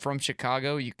 and I'm from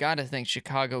Chicago, you got to think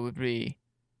Chicago would be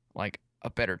like a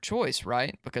better choice,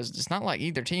 right? Because it's not like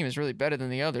either team is really better than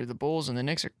the other. The Bulls and the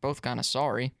Knicks are both kind of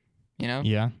sorry, you know?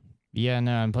 yeah. Yeah,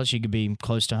 no, and plus you could be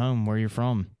close to home where you're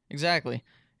from. Exactly.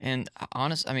 And I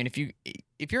mean,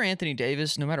 if you're Anthony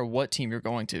Davis, no matter what team you're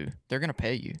going to, they're gonna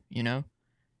pay you, you know,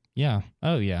 Yeah.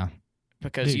 Oh, yeah.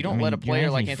 because Dude, you don't I let mean, a you're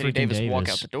player like Anthony Anthony freaking Davis walk out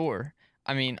Davis. the door.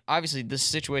 I mean, obviously, this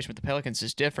situation with the Pelicans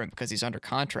is different because he's under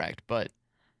contract, but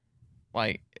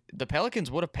like the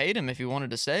Pelicans would have paid him if he wanted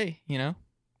to stay, you know.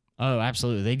 Oh,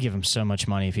 absolutely. They'd give him so much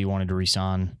money if he wanted to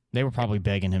resign. They were probably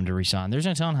begging him to resign. There's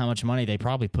no telling how much money they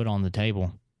probably put on the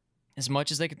table. As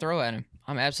much as they could throw at him.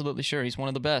 I'm absolutely sure he's one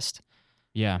of the best.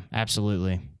 Yeah,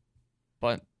 absolutely.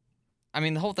 But, I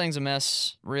mean, the whole thing's a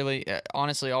mess, really.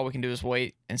 Honestly, all we can do is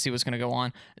wait and see what's going to go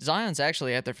on. Zion's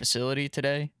actually at their facility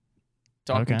today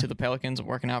talking Okay. to the Pelicans and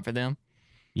working out for them.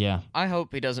 Yeah. I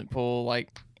hope he doesn't pull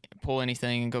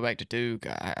anything and go back to Duke.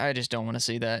 I just don't want to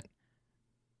see that.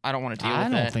 I don't want to deal I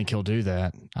with don't that. think he'll do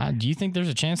that. Do you think there's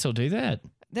a chance he'll do that?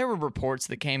 There were reports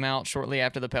that came out shortly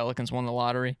after the Pelicans won the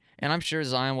lottery, and I'm sure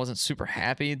Zion wasn't super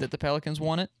happy that the Pelicans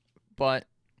won it. But,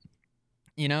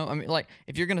 you know, I mean, like,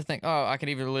 if you're gonna think, oh, I could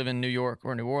either live in New York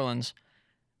or New Orleans,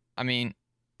 I mean,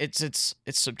 it's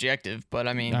subjective. But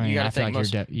I mean, you got I to feel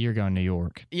think like you're going New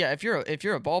York. yeah, if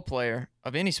you're a ball player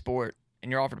of any sport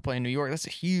and you're offered to play in New York, that's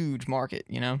a huge market,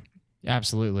 you know.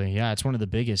 Absolutely. Yeah, it's one of the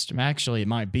biggest. Actually, it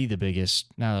might be the biggest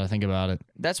now that I think about it.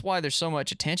 That's why there's so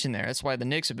much attention there. That's why the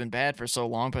Knicks have been bad for so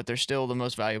long, but they're still the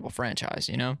most valuable franchise,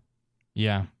 you know?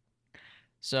 Yeah.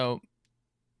 So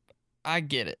I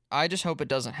get it. I just hope it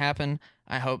doesn't happen.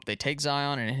 I hope they take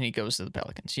Zion and he goes to the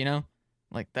Pelicans, you know?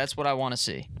 Like, that's what I want to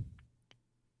see.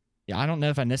 Yeah, I don't know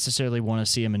if I necessarily want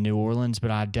to see him in New Orleans, but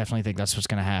I definitely think that's what's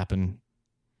going to happen.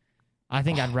 I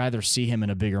think I'd rather see him in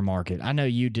a bigger market. I know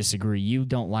you disagree. You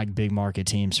don't like big market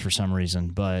teams for some reason,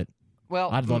 but Well,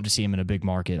 I'd love to see him in a big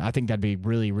market. I think that'd be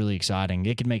really, really exciting.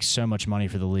 It could make so much money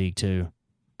for the league, too.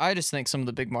 I just think some of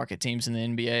the big market teams in the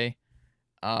NBA,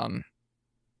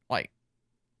 like,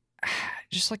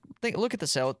 just like look at the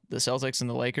Celtics and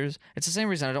the Lakers. It's the same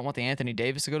reason I don't want the Anthony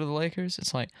Davis to go to the Lakers.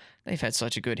 It's like they've had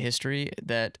such a good history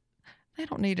that they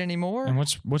don't need any more. And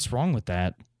what's wrong with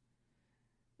that?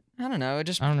 I don't know. It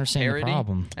just I don't understand parity. the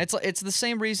problem. It's the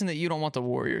same reason that you don't want the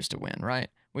Warriors to win, right?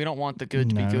 We don't want the good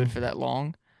to be No. good for that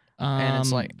long. And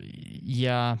it's like-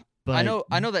 yeah, but I know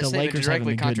that the statement Lakers haven't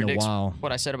directly been good in a contradicts while.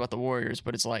 what I said about the Warriors,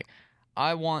 but it's like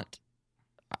I want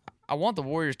the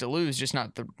Warriors to lose, just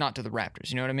not to the Raptors.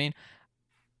 You know what I mean?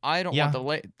 I don't Yeah.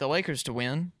 want the Lakers to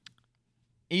win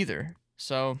either.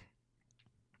 So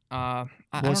I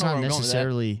Well, don't it's know where not I'm going with that.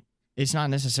 necessarily. It's not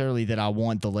necessarily that I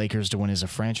want the Lakers to win as a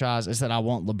franchise. It's that I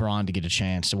want LeBron to get a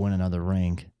chance to win another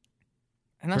ring.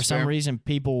 And For that's some fair. reason,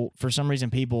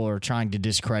 people are trying to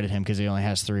discredit him because he only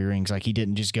has 3 rings. Like he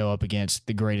didn't just go up against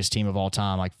the greatest team of all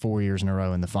time like 4 years in a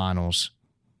row in the finals.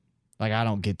 Like I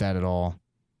don't get that at all.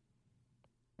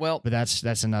 Well, But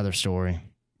that's another story.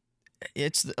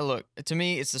 look, to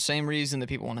me, it's the same reason that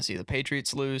people want to see the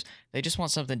Patriots lose. They just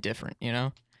want something different, you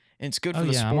know? And it's good for Oh,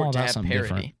 the yeah, I'm all sport to about have something parity.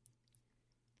 different.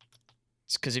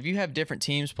 It's because if you have different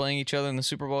teams playing each other in the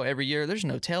Super Bowl every year, there's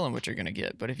no telling what you're going to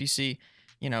get. But if you see,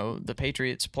 you know, the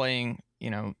Patriots playing, you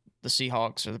know, the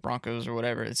Seahawks or the Broncos or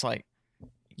whatever, it's like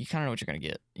you kind of know what you're going to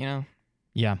get, you know?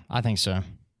 Yeah, I think so.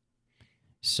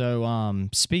 So,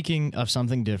 speaking of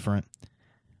something different,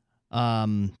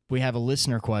 we have a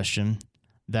listener question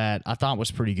that I thought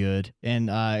was pretty good, and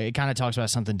it kind of talks about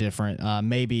something different,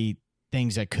 maybe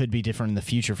things that could be different in the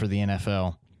future for the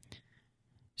NFL.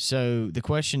 So the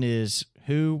question is,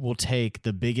 who will take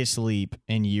the biggest leap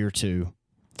in year 2?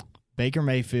 Baker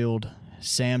Mayfield,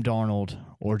 Sam Darnold,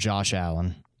 or Josh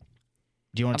Allen?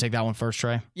 Do you want to take that one first,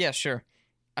 Trey? Yeah, sure.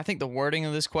 I think the wording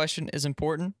of this question is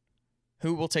important.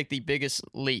 Who will take the biggest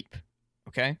leap?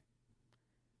 Okay?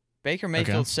 Baker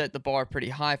Mayfield set the bar pretty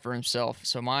high for himself,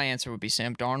 so my answer would be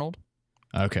Sam Darnold.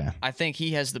 Okay. I think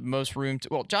he has the most room to.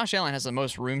 Well, Josh Allen has the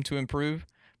most room to improve,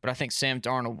 but I think Sam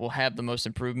Darnold will have the most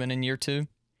improvement in year 2.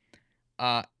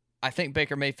 I think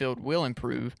Baker Mayfield will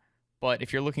improve, but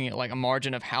if you're looking at like a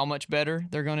margin of how much better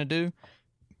they're going to do,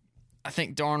 I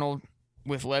think Darnold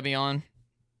with Le'Veon,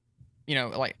 you know,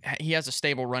 like he has a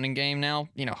stable running game now,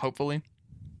 you know, hopefully.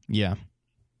 Yeah.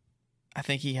 I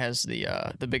think he has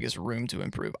the biggest room to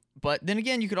improve. But then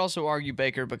again, you could also argue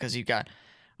Baker because you've got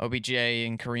OBJ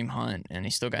and Kareem Hunt, and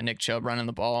he's still got Nick Chubb running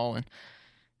the ball, and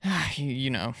you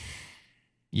know.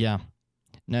 Yeah.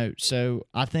 No, so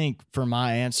I think for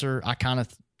my answer, I kind of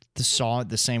saw it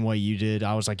the same way you did.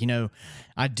 I was like,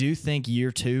 I do think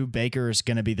year 2, Baker is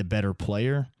going to be the better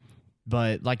player.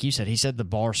 But like you said, he set the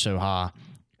bar so high.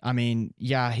 I mean,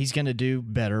 yeah, he's going to do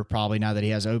better probably now that he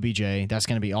has OBJ. That's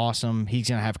going to be awesome. He's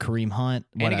going to have Kareem Hunt.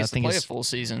 And he gets to play a full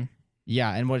season.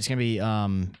 Yeah, and what it's going to be,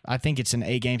 I think it's an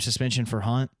 8-game suspension for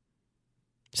Hunt,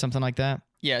 something like that.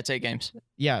 Yeah, it's 8 games.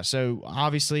 Yeah, so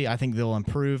obviously I think they'll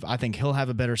improve. I think he'll have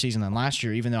a better season than last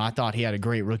year, even though I thought he had a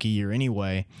great rookie year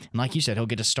anyway. And like you said, he'll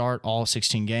get to start all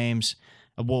 16 games.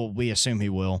 Well, we assume he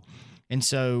will. And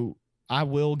so I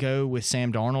will go with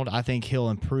Sam Darnold. I think he'll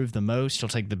improve the most. He'll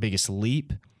take the biggest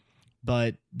leap.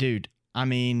 But, dude, I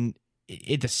mean,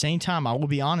 at the same time, I will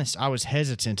be honest, I was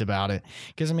hesitant about it.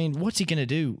 Because, I mean, what's he going to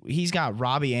do? He's got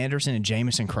Robbie Anderson and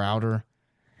Jamison Crowder.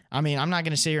 I mean, I'm not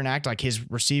going to sit here and act like his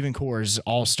receiving core is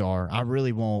all-star. I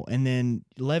really won't. And then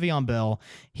Le'Veon Bell,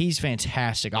 he's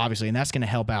fantastic, obviously, and that's going to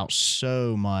help out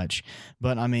so much.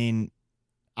 But, I mean,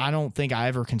 I don't think I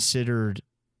ever considered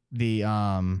the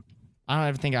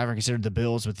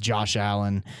Bills with Josh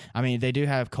Allen. I mean, they do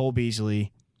have Cole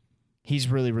Beasley. He's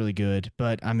really, really good.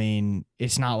 But, I mean,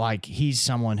 it's not like he's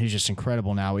someone who's just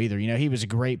incredible now either. He was a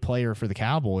great player for the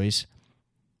Cowboys,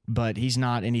 but he's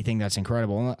not anything that's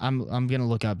incredible. I'm going to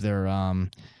look up their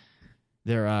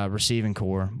receiving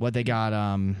core. What they got,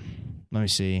 let me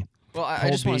see. Well,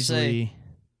 I just want to say...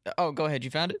 Oh, go ahead.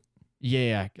 You found it?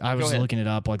 Yeah, I was looking it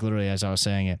up like literally as I was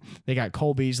saying it. They got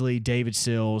Cole Beasley, David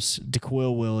Sills,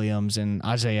 DeQuil Williams, and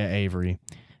Isaiah Avery.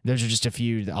 Those are just a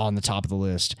few on the top of the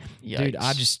list. Yikes. Dude,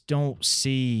 I just don't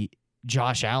see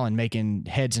Josh Allen making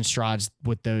heads and strides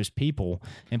with those people.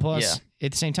 And plus,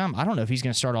 at the same time, I don't know if he's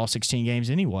going to start all 16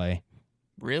 games anyway.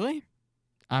 Really?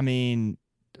 I mean,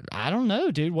 I don't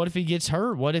know, dude. What if he gets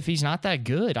hurt? What if he's not that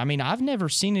good? I mean, I've never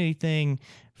seen anything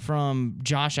from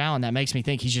Josh Allen that makes me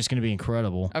think he's just going to be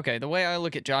incredible. Okay, the way I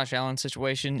look at Josh Allen's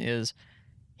situation is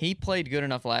he played good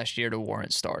enough last year to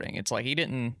warrant starting. It's like he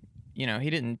didn't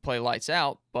play lights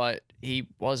out, but he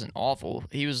wasn't awful.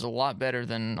 He was a lot better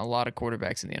than a lot of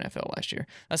quarterbacks in the NFL last year.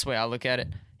 That's the way I look at it.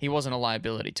 He wasn't a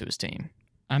liability to his team.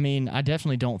 I mean, I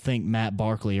definitely don't think Matt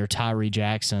Barkley or Tyree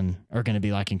Jackson are going to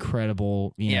be like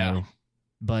incredible, you know,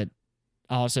 but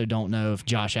I also don't know if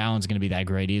Josh Allen's going to be that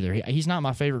great either. He's not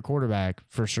my favorite quarterback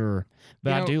for sure,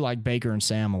 but I do like Baker and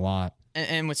Sam a lot.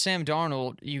 And with Sam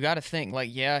Darnold, you got to think like,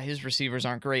 yeah, his receivers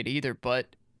aren't great either,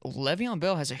 but Le'Veon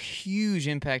Bell has a huge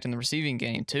impact in the receiving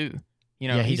game too.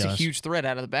 He's a huge threat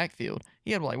out of the backfield.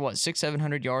 He had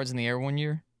 600-700 yards in the air one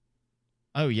year.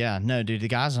 Oh yeah, no, dude, the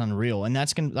guy's unreal, and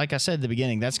that's gonna, like I said at the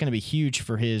beginning, that's gonna be huge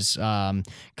for his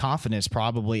confidence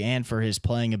probably, and for his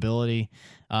playing ability.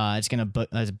 It's gonna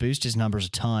boost his numbers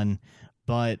a ton,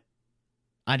 but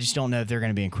I just don't know if they're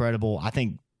gonna be incredible. I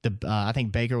think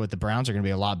Baker with the Browns are gonna be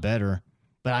a lot better.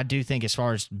 But I do think as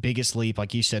far as biggest leap,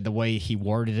 like you said, the way he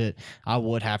worded it, I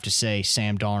would have to say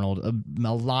Sam Darnold,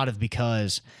 a lot of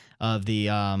because of the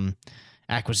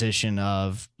acquisition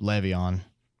of Le'Veon.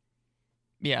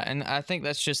 Yeah, and I think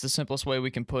that's just the simplest way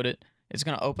we can put it. It's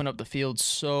going to open up the field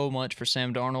so much for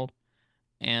Sam Darnold.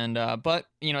 And but,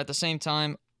 at the same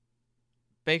time,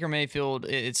 Baker Mayfield,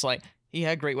 it's like he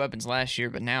had great weapons last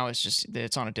year, but now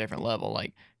it's on a different level.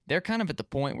 Like, they're kind of at the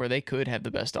point where they could have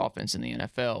the best offense in the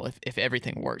NFL if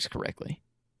everything works correctly.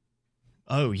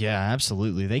 Oh, yeah,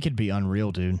 absolutely. They could be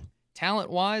unreal, dude.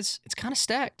 Talent-wise, it's kind of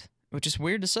stacked, which is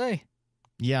weird to say.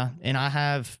 Yeah, and I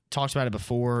have talked about it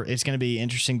before. It's going to be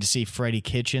interesting to see Freddie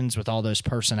Kitchens with all those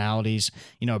personalities,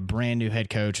 a brand new head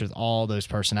coach with all those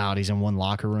personalities in one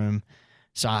locker room.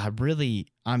 So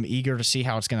I'm eager to see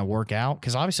how it's going to work out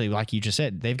because obviously, like you just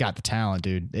said, they've got the talent,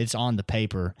 dude. It's on the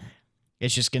paper.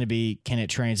 It's just going to be, can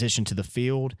it transition to the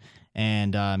field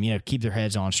and, keep their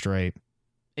heads on straight?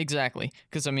 Exactly.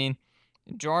 Because,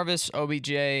 Jarvis,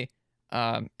 OBJ,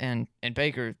 and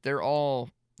Baker,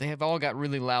 they have all got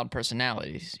really loud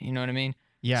personalities. You know what I mean?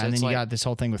 Yeah, so and then you got this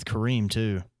whole thing with Kareem,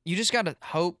 too. You just got to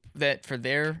hope that for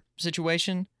their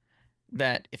situation,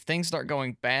 that if things start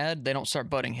going bad, they don't start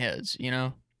butting heads,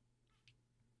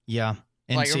 Yeah.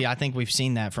 And I think we've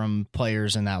seen that from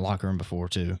players in that locker room before,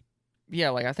 too.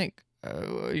 Yeah, I think...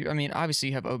 obviously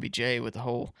you have OBJ with the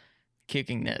whole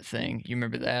kicking net thing. You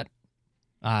remember that?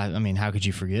 How could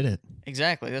you forget it?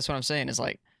 Exactly. That's what I'm saying. It's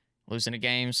like losing a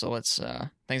game, so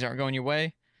things aren't going your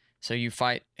way. So you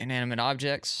fight inanimate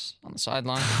objects on the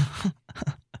sideline.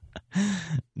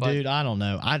 But Dude, I don't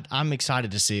know. I'm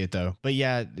excited to see it though. But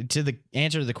yeah, to the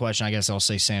answer to the question, I guess I'll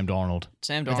say Sam Darnold.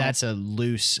 Sam But Darnold. that's a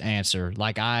loose answer.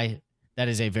 That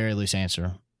is a very loose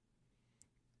answer.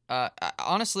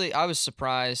 Honestly, I was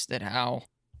surprised at how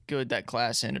good that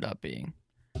class ended up being.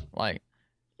 Like,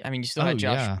 I mean, you still had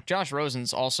Josh. Yeah. Josh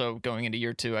Rosen's also going into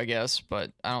year 2, I guess,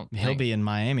 but I don't. He'll be in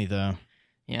Miami though.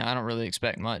 Yeah, I don't really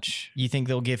expect much. You think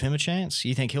they'll give him a chance?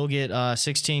 You think he'll get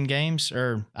 16 games?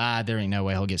 Or there ain't no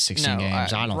way he'll get 16 No,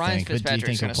 games. I don't Ryan think. But do you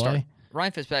Fitzpatrick's think he'll gonna play?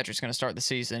 Ryan Fitzpatrick's going to start the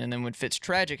season, and then when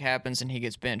Fitztragic happens and he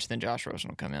gets benched, then Josh Rosen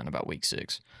will come in about week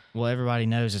 6. Well, everybody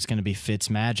knows it's going to be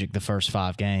Fitzmagic the first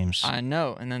 5 games. I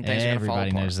know, and then things are going to fall apart.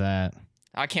 Everybody knows that.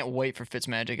 I can't wait for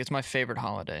Fitzmagic. It's my favorite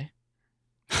holiday.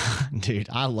 Dude,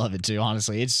 I love it too,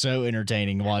 honestly. It's so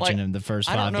entertaining watching him the first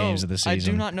 5 games of the season.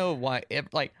 I do not know why.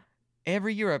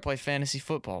 Every year I play fantasy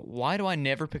football. Why do I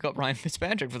never pick up Ryan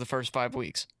Fitzpatrick for the first 5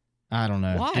 weeks? I don't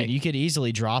know. Why? Dude, you could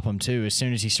easily drop him too as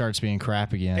soon as he starts being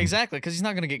crap again. Exactly, because he's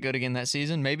not going to get good again that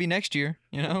season. Maybe next year,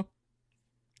 you know?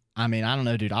 I mean, I don't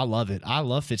know, dude. I love it. I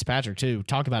love Fitzpatrick too.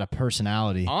 Talk about a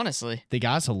personality. Honestly. The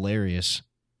guy's hilarious.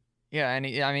 Yeah, and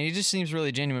he just seems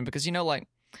really genuine because, you know, like,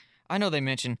 I know they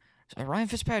mention Ryan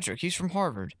Fitzpatrick, he's from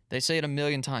Harvard. They say it a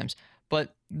million times.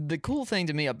 But the cool thing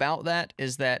to me about that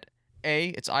is that, A,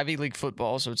 it's Ivy League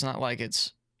football, so it's not like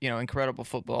it's, you know, incredible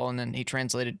football, and then he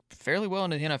translated fairly well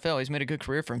into the NFL. He's made a good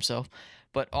career for himself.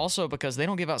 But also because they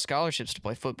don't give out scholarships to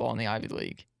play football in the Ivy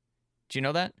League. Do you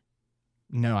know that?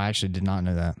 No, I actually did not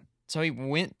know that. So he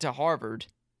went to Harvard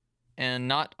and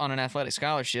not on an athletic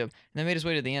scholarship, and then made his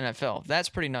way to the NFL. That's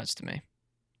pretty nuts to me.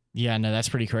 Yeah, no, that's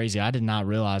pretty crazy. I did not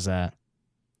realize that.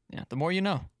 Yeah, the more you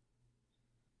know.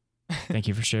 Thank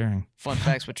you for sharing. Fun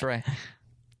facts with Trey.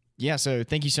 Yeah, so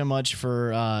thank you so much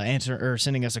for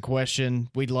sending us a question.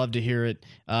 We'd love to hear it.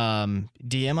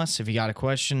 DM us if you got a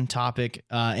question, topic,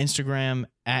 Instagram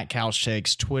at Couch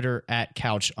Takes, Twitter at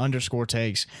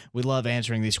Couch_Takes. We love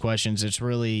answering these questions.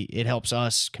 It helps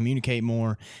us communicate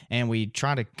more, and we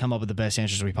try to come up with the best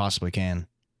answers we possibly can.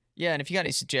 Yeah, and if you got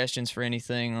any suggestions for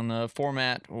anything on the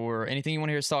format or anything you want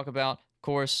to hear us talk about, of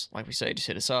course, like we say, just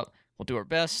hit us up. We'll do our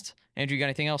best. Andrew, you got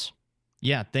anything else?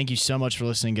 Yeah, thank you so much for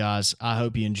listening, guys. I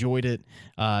hope you enjoyed it.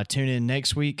 Tune in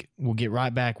next week. We'll get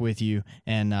right back with you,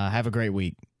 and have a great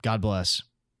week. God bless.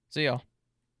 See y'all.